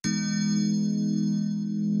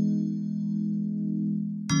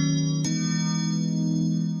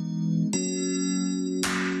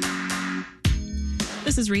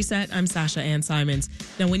This is Reset. I'm Sasha Ann Simons.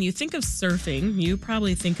 Now, when you think of surfing, you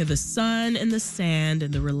probably think of the sun and the sand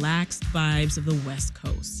and the relaxed vibes of the West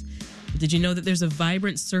Coast. But did you know that there's a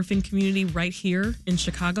vibrant surfing community right here in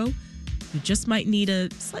Chicago? You just might need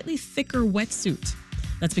a slightly thicker wetsuit.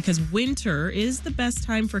 That's because winter is the best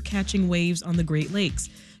time for catching waves on the Great Lakes.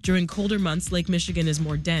 During colder months, Lake Michigan is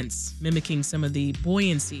more dense, mimicking some of the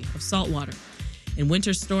buoyancy of saltwater. And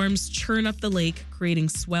winter storms churn up the lake, creating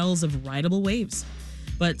swells of rideable waves.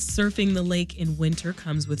 But surfing the lake in winter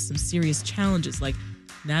comes with some serious challenges like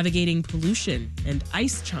navigating pollution and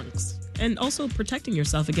ice chunks, and also protecting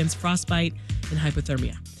yourself against frostbite and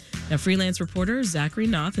hypothermia. Now, freelance reporter Zachary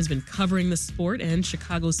Knopf has been covering the sport and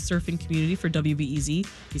Chicago's surfing community for WBEZ.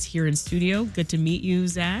 He's here in studio. Good to meet you,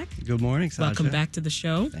 Zach. Good morning, Sasha. Welcome back to the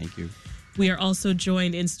show. Thank you. We are also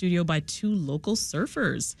joined in studio by two local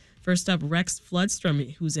surfers. First up, Rex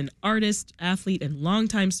Floodstrom, who's an artist, athlete, and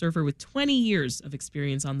longtime surfer with 20 years of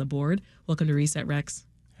experience on the board. Welcome to Reset, Rex.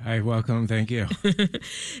 Hi, welcome. Thank you.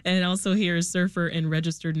 And also here is surfer and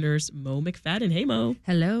registered nurse Mo McFadden. Hey, Mo.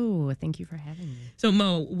 Hello. Thank you for having me. So,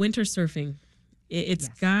 Mo, winter surfing, it's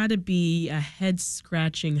got to be a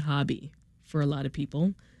head-scratching hobby for a lot of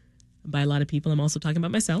people. By a lot of people, I'm also talking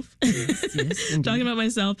about myself. Yes, Talking about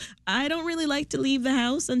myself. I don't really like to leave the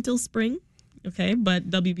house until spring. Okay, but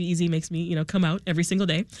WBEZ makes me, come out every single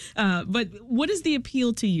day. But what is the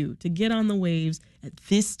appeal to you to get on the waves at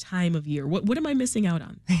this time of year? What am I missing out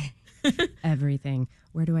on? Everything.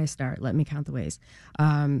 Where do I start? Let me count the ways.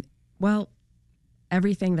 Well,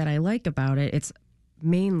 everything that I like about it, it's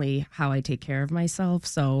mainly how I take care of myself.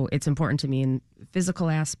 So it's important to me in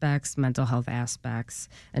physical aspects, mental health aspects,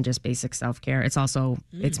 and just basic self-care. It's also,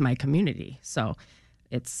 it's my community. So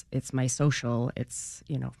it's my social, it's.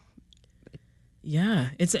 Yeah,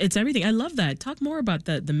 it's everything. I love that. Talk more about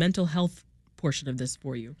the mental health portion of this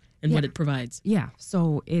for you and what it provides. Yeah,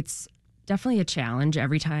 so it's definitely a challenge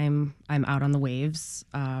every time I'm out on the waves.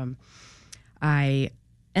 I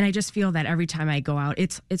just feel that every time I go out,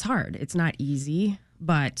 it's hard. It's not easy,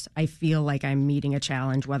 but I feel like I'm meeting a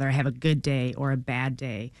challenge, whether I have a good day or a bad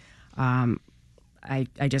day. I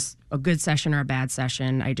just a good session or a bad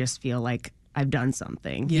session, I just feel like I've done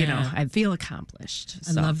something, I feel accomplished.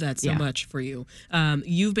 I love that so much for you.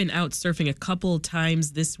 You've been out surfing a couple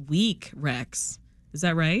times this week, Rex. Is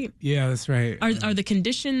that right? Yeah, that's right. Are the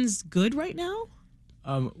conditions good right now?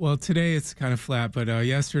 Well, today it's kind of flat, but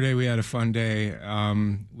yesterday we had a fun day.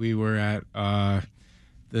 We were at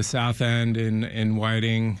the South End in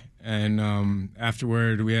Whiting, and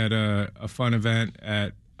afterward we had a fun event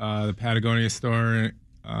at the Patagonia store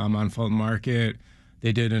on Fulton Market.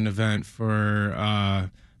 They did an event for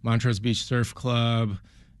Montrose Beach Surf Club,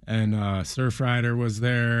 and Surf Rider was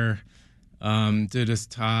there, did his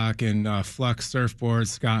talk, and Flux Surfboards,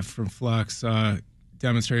 Scott from Flux,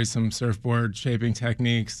 demonstrated some surfboard shaping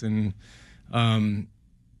techniques. And and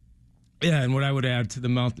what I would add to the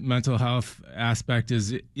mental health aspect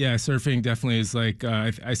is, surfing definitely is like,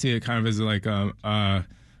 I see it kind of as like a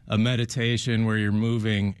meditation where you're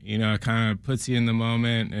moving, it kind of puts you in the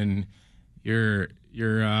moment, and you're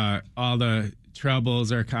all the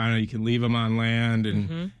troubles are kind of, you can leave them on land,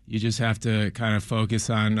 and you just have to kind of focus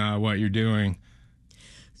on what you're doing.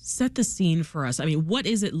 Set the scene for us. I mean, what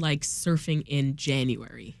is it like surfing in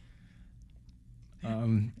January?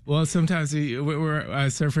 Well, sometimes we're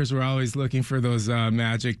surfers, we're always looking for those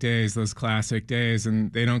magic days, those classic days,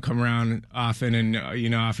 and they don't come around often,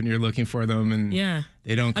 and often you're looking for them, and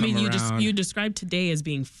they don't come around. You described today as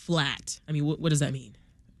being flat. I mean, what does that mean?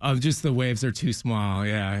 Just the waves are too small.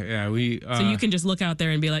 Yeah. So you can just look out there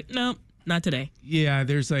and be like, nope, not today. Yeah,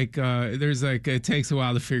 there's like it takes a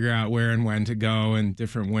while to figure out where and when to go, and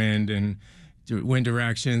different wind and wind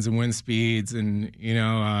directions and wind speeds, and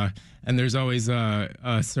and there's always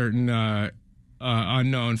a certain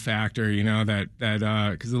unknown factor, that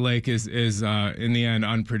because the lake is in the end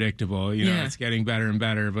unpredictable. It's getting better and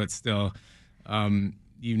better, but still.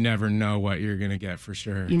 You never know what you're going to get for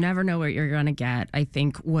sure. You never know what you're going to get. I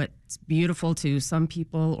think what's beautiful to some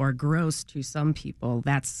people or gross to some people,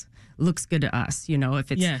 that's looks good to us.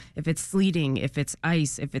 If it's sleeting, if it's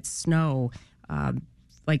ice, if it's snow,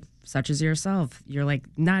 like such as yourself, you're like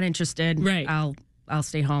not interested. Right. I'll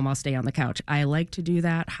stay home. I'll stay on the couch. I like to do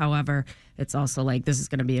that. However, it's also like this is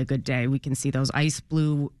going to be a good day. We can see those ice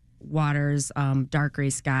blue waters, dark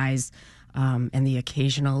gray skies. And the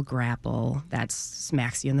occasional grapple that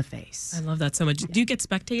smacks you in the face. I love that so much. Do you get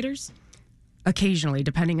spectators? Occasionally,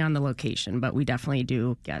 depending on the location, but we definitely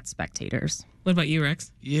do get spectators. What about you,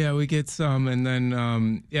 Rex? Yeah, we get some, and then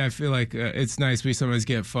I feel like it's nice. We sometimes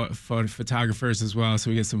get photographers as well, so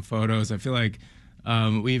we get some photos. I feel like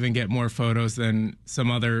We even get more photos than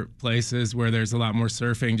some other places where there's a lot more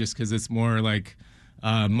surfing, just because it's more like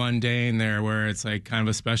mundane there, where it's like kind of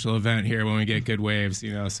a special event here when we get good waves,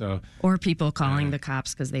 so. Or people calling the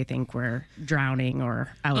cops because they think we're drowning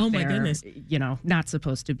or out there. Oh, my goodness. Not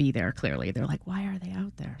supposed to be there, clearly. They're like, why are they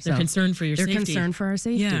out there? They're concerned for your safety. They're concerned for our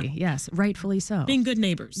safety. Yeah. Yes, rightfully so. Being good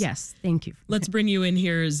neighbors. Yes, thank you. Let's bring you in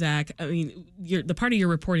here, Zach. I mean, the part of your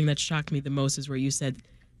reporting that shocked me the most is where you said,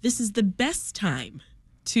 this is the best time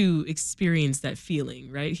to experience that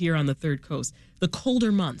feeling, right, here on the Third Coast. The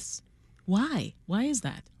colder months. Why? Why is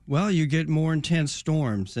that? Well, you get more intense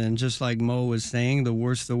storms, and just like Mo was saying, the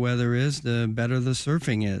worse the weather is, the better the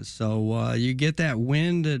surfing is. So you get that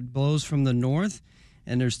wind that blows from the north,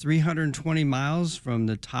 and there's 320 miles from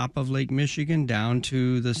the top of Lake Michigan down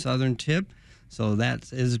to the southern tip. So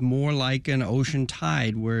that is more like an ocean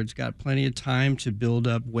tide, where it's got plenty of time to build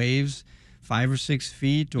up waves 5 or 6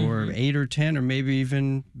 feet, or 8 or 10, or maybe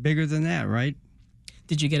even bigger than that, right?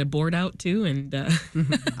 Did you get a board out too and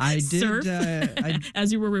I did surf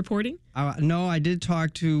as you were reporting? No, I did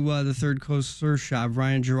talk to the Third Coast Surf Shop,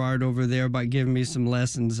 Ryan Gerard over there, about giving me some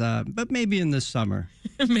lessons, but maybe in the summer.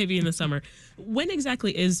 Maybe in the summer. When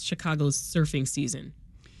exactly is Chicago's surfing season?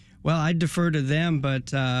 Well, I defer to them,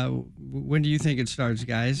 but when do you think it starts,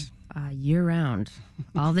 guys? Year round,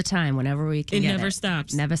 all the time, whenever we can. It get never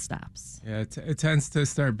stops. Never stops. Yeah, it tends to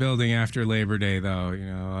start building after Labor Day,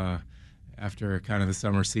 though. After kind of the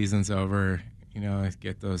summer season's over,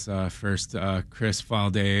 get those first crisp fall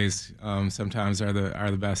days. Sometimes are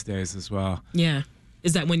the best days as well. Yeah,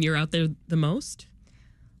 is that when you're out there the most?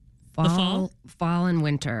 Fall and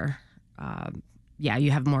winter. Yeah, you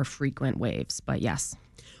have more frequent waves, but yes.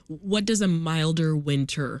 What does a milder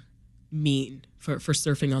winter mean for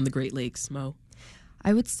surfing on the Great Lakes, Mo?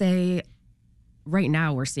 I would say right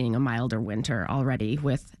now we're seeing a milder winter already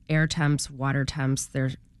with air temps, water temps.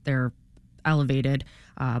 They're elevated,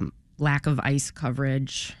 lack of ice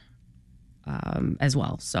coverage as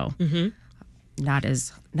well. So not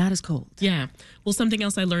as cold. Yeah. Well, something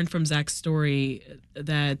else I learned from Zach's story,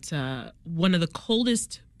 that one of the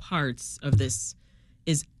coldest parts of this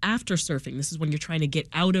is after surfing. This is when you're trying to get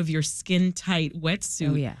out of your skin tight wetsuit.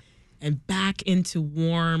 Oh, yeah. And back into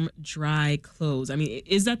warm, dry clothes. I mean,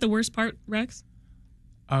 is that the worst part, Rex?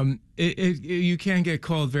 You can get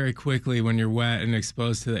cold very quickly when you're wet and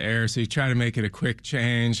exposed to the air, so you try to make it a quick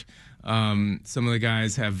change. Some of the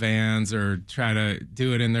guys have vans or try to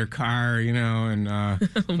do it in their car, and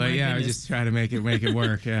but yeah, I just try to make it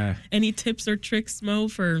work. Yeah. Any tips or tricks, Mo,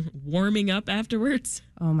 for warming up afterwards?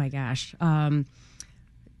 Oh my gosh.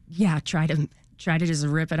 Yeah, try to just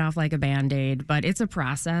rip it off like a Band-Aid, but it's a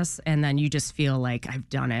process, and then you just feel like I've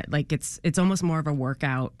done it. Like it's almost more of a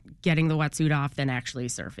workout getting the wetsuit off than actually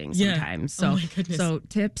surfing sometimes. Yeah. Oh my goodness. So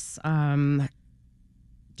tips,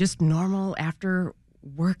 just normal after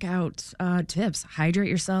workout tips. Hydrate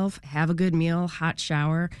yourself, have a good meal, hot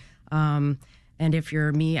shower. And if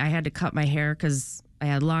you're me, I had to cut my hair because I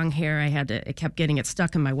had long hair. It kept getting it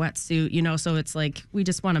stuck in my wetsuit, so it's like we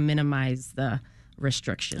just want to minimize the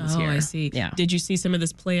restrictions here. Oh, I see. Yeah. Did you see some of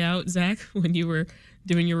this play out, Zach, when you were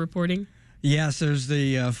doing your reporting? Yes, there's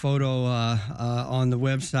the photo on the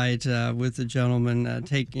website with the gentleman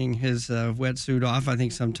taking his wetsuit off. I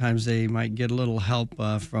think sometimes they might get a little help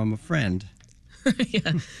from a friend.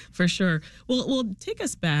 Yeah, for sure. Well, take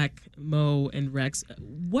us back, Mo and Rex.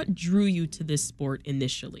 What drew you to this sport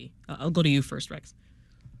initially? I'll go to you first, Rex.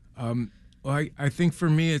 Well, I think for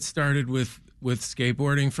me it started with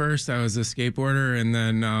skateboarding first. I was a skateboarder, and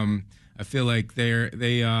then I feel like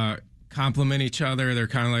they complement each other. They're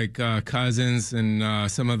kind of like cousins, and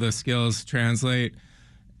some of the skills translate.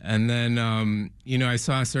 And then I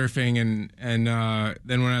saw surfing, and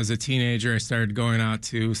then when I was a teenager, I started going out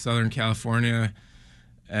to Southern California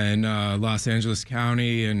and Los Angeles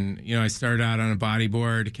County, and I started out on a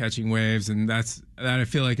bodyboard catching waves, and that I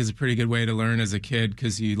feel like is a pretty good way to learn as a kid,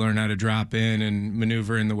 because you learn how to drop in and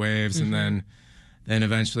maneuver in the waves. And then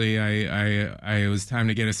eventually I it was time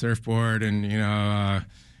to get a surfboard, and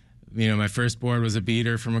my first board was a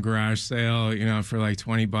beater from a garage sale, for like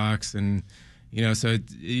 $20, and so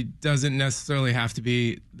it doesn't necessarily have to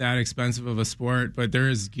be that expensive of a sport, but there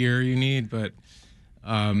is gear you need, but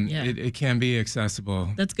it can be accessible.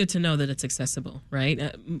 That's good to know that it's accessible,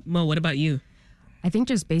 right? Mo, what about you? I think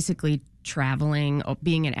just basically traveling,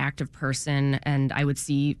 being an active person, and I would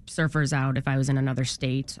see surfers out if I was in another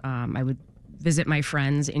state. I would visit my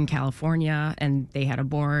friends in California, and they had a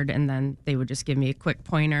board, and then they would just give me a quick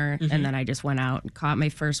pointer, and then I just went out and caught my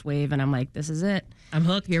first wave, and I'm like, this is it. I'm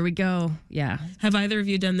hooked. Here we go. Yeah. Have either of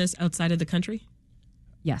you done this outside of the country?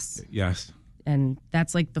 Yes. Yes. And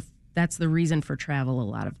that's like the that's the reason for travel a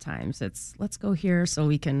lot of times. It's let's go here so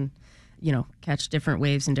we can, catch different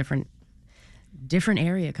waves in different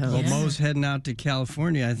area codes. Well, Mo's heading out to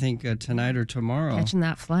California, I think, tonight or tomorrow. Catching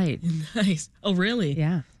that flight. Nice. Oh, really?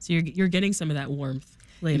 Yeah. So you're getting some of that warmth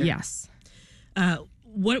later. Yes.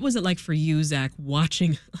 What was it like for you, Zach,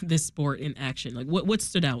 watching this sport in action? Like, what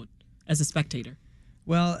stood out as a spectator?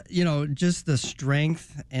 Well, just the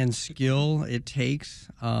strength and skill it takes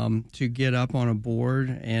to get up on a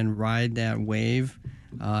board and ride that wave.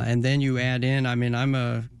 And then you add in, I'm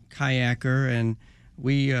a kayaker, and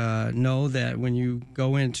we know that when you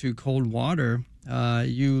go into cold water,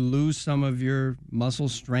 you lose some of your muscle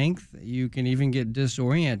strength. You can even get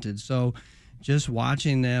disoriented. So just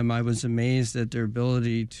watching them, I was amazed at their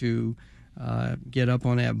ability to get up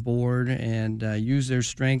on that board and use their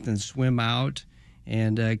strength and swim out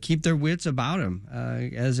and keep their wits about them.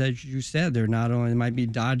 As you said, they're not only might be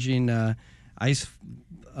dodging ice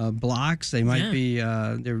blocks, they might be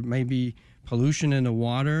there may be pollution in the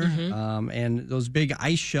water, and those big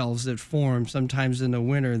ice shelves that form sometimes in the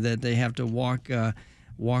winter that they have to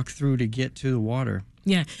walk through to get to the water.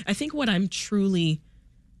 Yeah, I think what I'm truly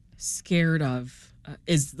scared of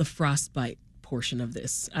is the frostbite portion of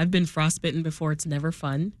this. I've been frostbitten before. It's never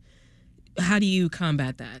fun. How do you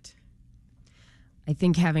combat that? I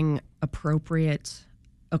think having appropriate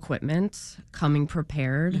equipment, coming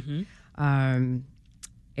prepared, and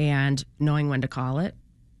knowing when to call it,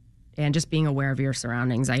 and just being aware of your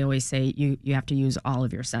surroundings. I always say you have to use all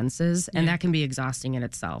of your senses, and that can be exhausting in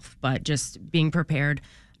itself. But just being prepared,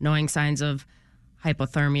 knowing signs of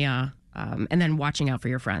hypothermia, and then watching out for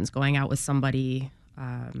your friends, going out with somebody,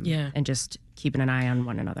 and just keeping an eye on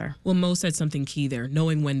one another. Well, Mo said something key there,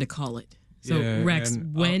 knowing when to call it. So, Yeah, Rex,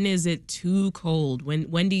 when is it too cold?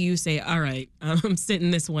 When do you say, all right, I'm sitting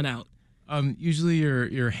this one out? Usually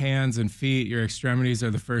your hands and feet, your extremities are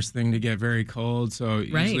the first thing to get very cold. So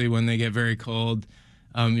usually when they get very cold,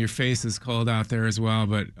 your face is cold out there as well.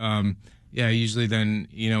 But usually then,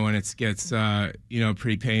 when it gets,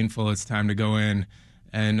 pretty painful, it's time to go in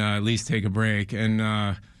and at least take a break.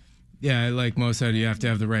 And like Mo said, you have to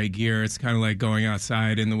have the right gear. It's kind of like going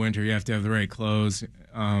outside in the winter. You have to have the right clothes.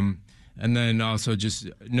 And then also just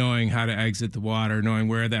knowing how to exit the water, knowing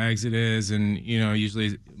where the exit is, and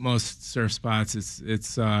usually most surf spots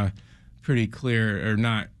it's pretty clear or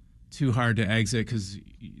not too hard to exit because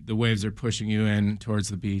the waves are pushing you in towards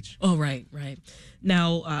the beach. Oh, right.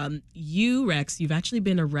 Now, you, Rex, you've actually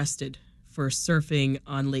been arrested for surfing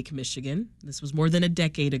on Lake Michigan. This was more than a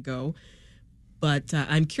decade ago, but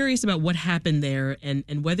I'm curious about what happened there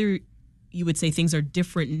and whether you would say things are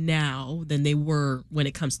different now than they were when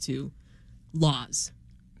it comes to laws.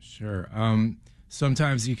 Sure.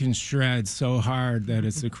 Sometimes you can shred so hard that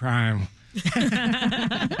it's a crime.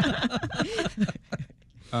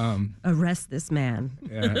 Arrest this man.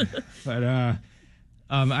 Yeah. But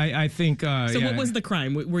I think. So what was the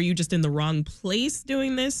crime? Were you just in the wrong place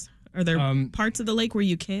doing this? Are there parts of the lake where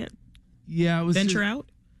you can't venture out?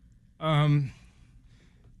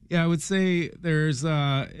 Yeah, I would say there's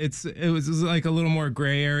it was like a little more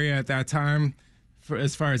gray area at that time for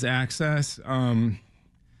as far as access.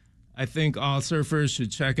 I think all surfers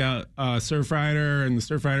should check out Surfrider and the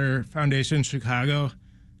Surfrider Foundation Chicago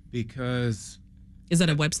because is that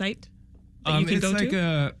a website that you can go to? It's like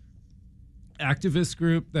a activist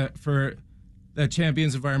group that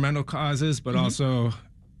champions environmental causes, but also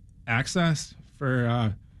access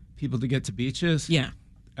for people to get to beaches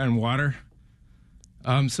and water.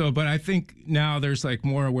 But I think now there's like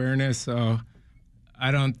more awareness. So I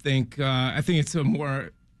don't think, I think it's a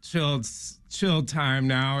more chilled time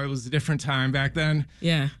now. It was a different time back then.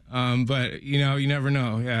 Yeah. But you never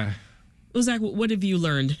know. Yeah. Well, Zach, what have you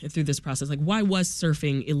learned through this process? Like, why was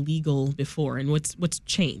surfing illegal before, and what's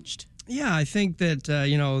changed? Yeah, I think that,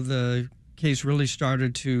 the case really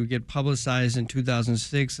started to get publicized in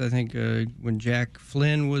 2006. I think when Jack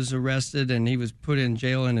Flynn was arrested and he was put in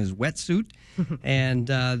jail in his wetsuit. And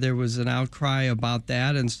there was an outcry about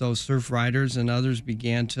that. And so surf riders and others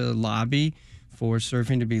began to lobby for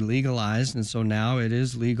surfing to be legalized. And so now it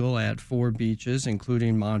is legal at 4 beaches,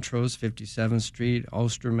 including Montrose, 57th Street,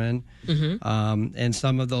 Osterman. And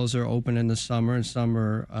some of those are open in the summer and some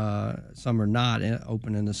are not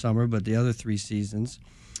open in the summer, but the other 3 seasons.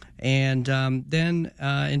 And then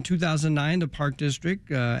in 2009, the Park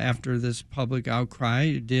District, after this public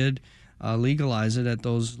outcry, did legalize it at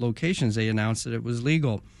those locations. They announced that it was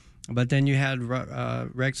legal. But then you had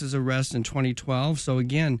Rex's arrest in 2012. So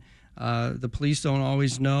again, the police don't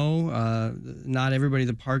always know. Not everybody at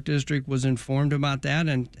the Park District was informed about that.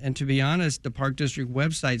 And to be honest, the Park District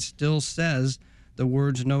website still says the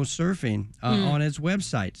words "no surfing" on its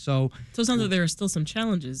website. So it sounds like there are still some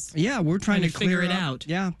challenges. yeah, we're trying to figure it up. out.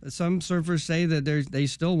 Yeah, some surfers say that they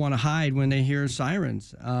still want to hide when they hear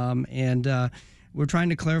sirens, and we're trying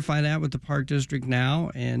to clarify that with the Park District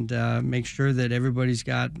now and make sure that everybody's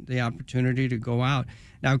got the opportunity to go out.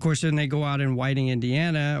 Now, of course, when they go out in Whiting,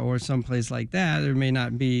 Indiana, or someplace like that, there may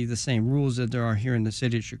not be the same rules that there are here in the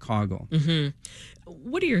city of Chicago. Mm-hmm.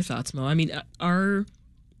 What are your thoughts, Mo? I mean, are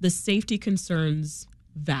the safety concerns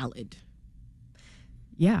valid?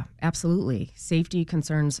 Yeah, absolutely. Safety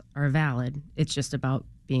concerns are valid. It's just about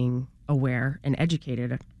being aware and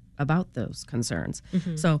educated about those concerns.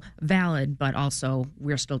 Mm-hmm. So valid, but also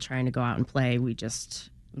we're still trying to go out and play. We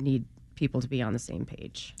just need people to be on the same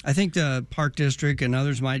page. I think the Park District and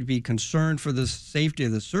others might be concerned for the safety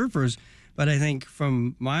of the surfers, but I think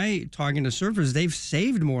from my talking to surfers, they've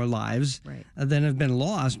saved more lives than have been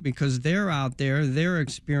lost because they're out there, they're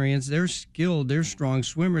experienced, they're skilled, they're strong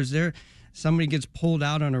swimmers. Somebody gets pulled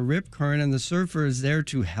out on a rip current and the surfer is there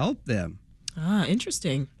to help them. Ah,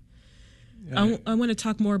 interesting. I want to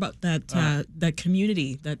talk more about that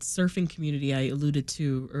community, that surfing community I alluded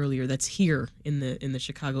to earlier. That's here in the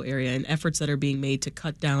Chicago area, and efforts that are being made to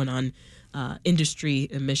cut down on industry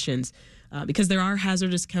emissions, because there are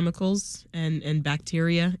hazardous chemicals and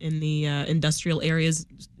bacteria in the industrial areas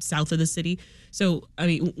south of the city. So, I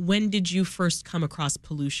mean, when did you first come across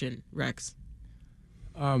pollution, Rex?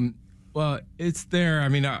 Well, it's there. I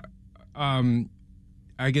mean,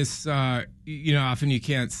 I guess, often you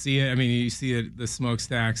can't see it. I mean, you see it, the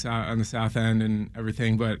smokestacks out on the south end and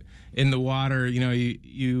everything, but in the water,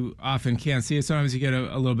 you often can't see it. Sometimes you get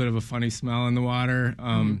a little bit of a funny smell in the water. But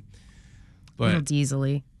a little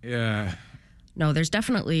diesely. Yeah. No, there's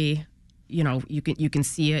definitely, you can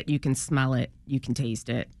see it, you can smell it, you can taste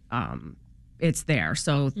it. It's there.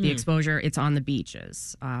 So the exposure, it's on the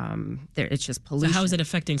beaches. It's just pollution. So how is it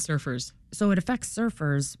affecting surfers? So it affects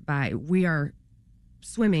surfers we are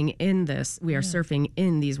swimming in this, we are surfing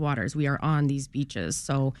in these waters, we are on these beaches.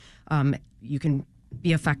 So you can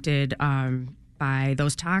be affected by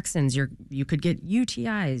those toxins. You could get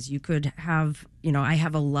UTIs. You could have, I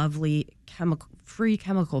have a lovely free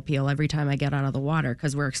chemical peel every time I get out of the water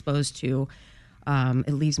because we're exposed to,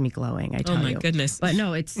 it leaves me glowing, I tell you. Oh my goodness. But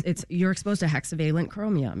no, it's you're exposed to hexavalent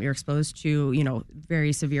chromium. You're exposed to,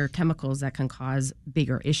 very severe chemicals that can cause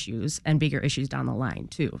bigger issues and bigger issues down the line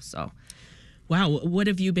too. So wow, what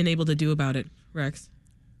have you been able to do about it, Rex?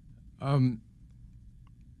 Are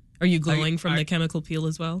you glowing from the chemical peel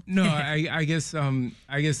as well? No, I guess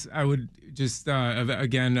I would just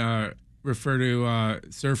again refer to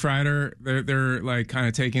Surfrider. They're like kind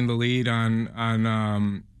of taking the lead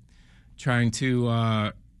on trying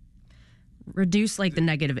to reduce like the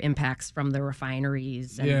negative impacts from the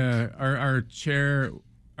refineries. And our chair.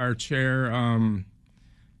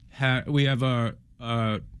 We have a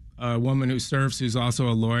woman who surfs who's also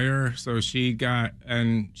a lawyer, so she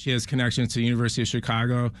has connections to the University of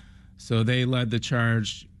Chicago, so they led the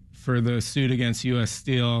charge for the suit against U.S.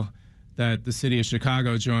 Steel that the city of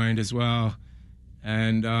Chicago joined as well,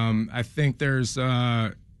 and I think there's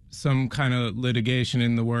some kind of litigation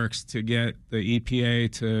in the works to get the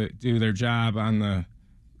EPA to do their job on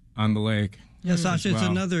the lake. Yeah, Sasha, it's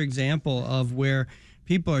another example of where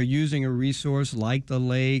people are using a resource like the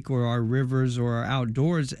lake or our rivers or our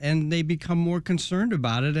outdoors, and they become more concerned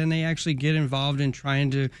about it, and they actually get involved in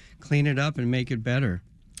trying to clean it up and make it better.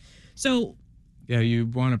 So, yeah, you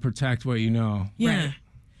want to protect what you know. Yeah. Right.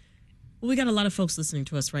 Well, we got a lot of folks listening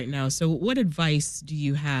to us right now. So what advice do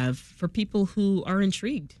you have for people who are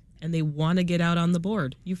intrigued and they want to get out on the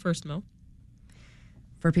board? You first, Mo.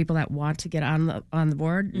 For people that want to get on the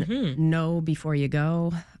board, know before you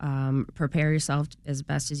go. Prepare yourself as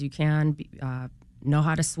best as you can. Know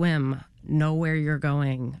how to swim. Know where you're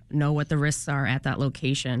going. Know what the risks are at that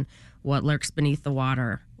location. What lurks beneath the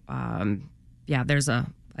water. There's a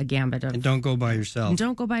gambit of. And don't go by yourself. And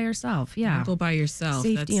don't go by yourself. Yeah. Don't go by yourself.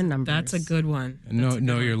 Safety in numbers. That's a good one. And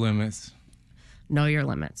know your limits. Know your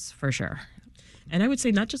limits for sure. And I would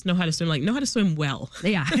say not just know how to swim, like know how to swim well.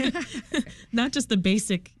 Yeah. Not just the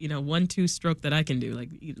basic, 1-2 stroke that I can do.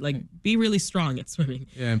 Like be really strong at swimming.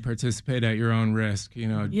 Yeah, and participate at your own risk.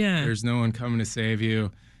 There's no one coming to save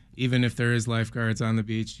you. Even if there is lifeguards on the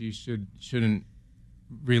beach, you shouldn't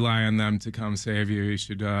rely on them to come save you. You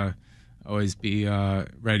should always be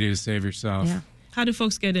ready to save yourself. Yeah. How do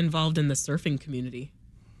folks get involved in the surfing community?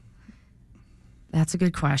 That's a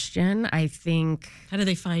good question. I think. How do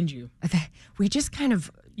they find you? We just kind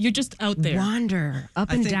of You're just out there. wander up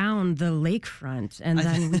I and think- down the lakefront, and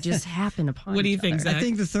then we just happen upon What do you each think, other. Zach? I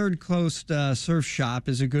think the Third Coast Surf Shop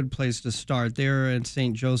is a good place to start. They're in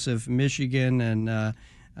St. Joseph, Michigan, and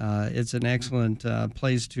it's an excellent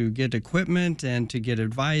place to get equipment and to get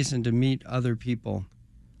advice and to meet other people.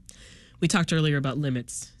 We talked earlier about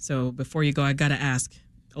limits. So before you go, I got to ask,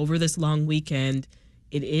 over this long weekend,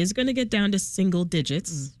 it is going to get down to single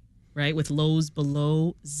digits, right? With lows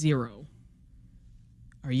below 0.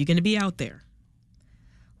 Are you going to be out there?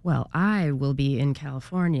 Well, I will be in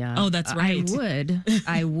California. Oh, that's right.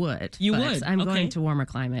 I would. You but would? I'm Okay. going to warmer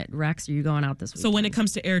climate. Rex, are you going out this weekend? So when it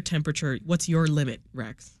comes to air temperature, what's your limit,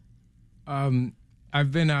 Rex? I've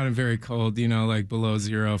been out in very cold, like below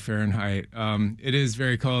 0 Fahrenheit. It is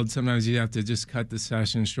very cold. Sometimes you have to just cut the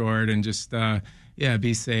session short and just,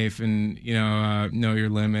 be safe and, know your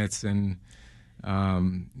limits and,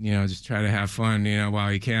 just try to have fun,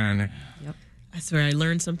 while you can. Yep. I swear I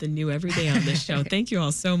learned something new every day on this show. Thank you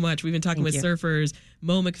all so much. We've been talking with surfers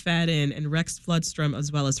Mo McFadden and Rex Floodstrom, as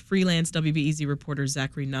well as freelance WBEZ reporter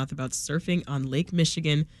Zachary Knopf about surfing on Lake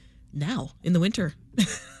Michigan now in the winter.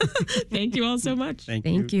 Thank you all so much. Thank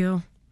Thank you.